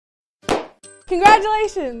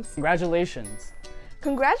Congratulations! Congratulations.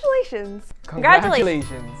 Congratulations!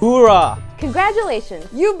 Congratulations. Hoorah! Congratulations!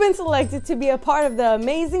 You've been selected to be a part of the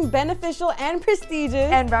amazing, beneficial, and prestigious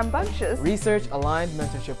And rambunctious. Research Aligned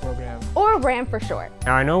Mentorship Program. Or RAM for short.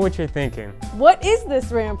 Now I know what you're thinking. What is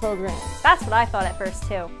this RAM program? That's what I thought at first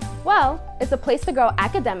too. Well, it's a place to grow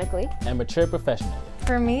academically. And mature professionally.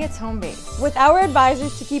 For me, it's home base. With our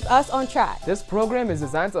advisors to keep us on track. This program is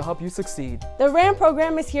designed to help you succeed. The RAM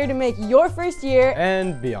program is here to make your first year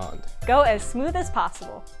And beyond. Go as smooth as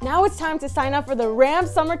possible. Now it's time to sign up for the RAM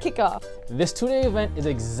Summer Kickoff. This 2-day event is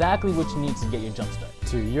exactly what you need to get your jumpstart.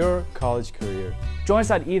 To your college career. Join us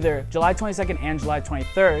at either July 22nd and July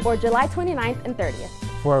 23rd. Or July 29th and 30th.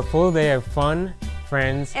 For a full day of fun,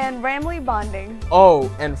 friends, And Ramley bonding.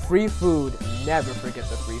 Oh, and free food. Never forget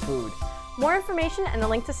the free food. More information and the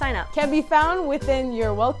link to sign up Can be found within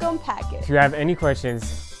your welcome packet. if you have any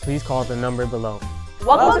questions, please call the number below.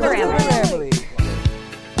 Welcome to the Welcome to Ramley. the Ramley.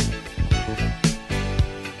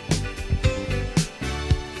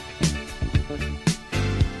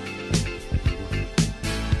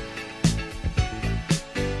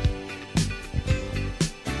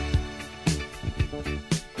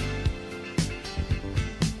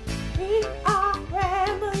 We are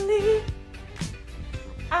family.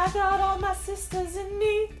 I got all my sisters in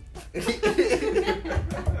me.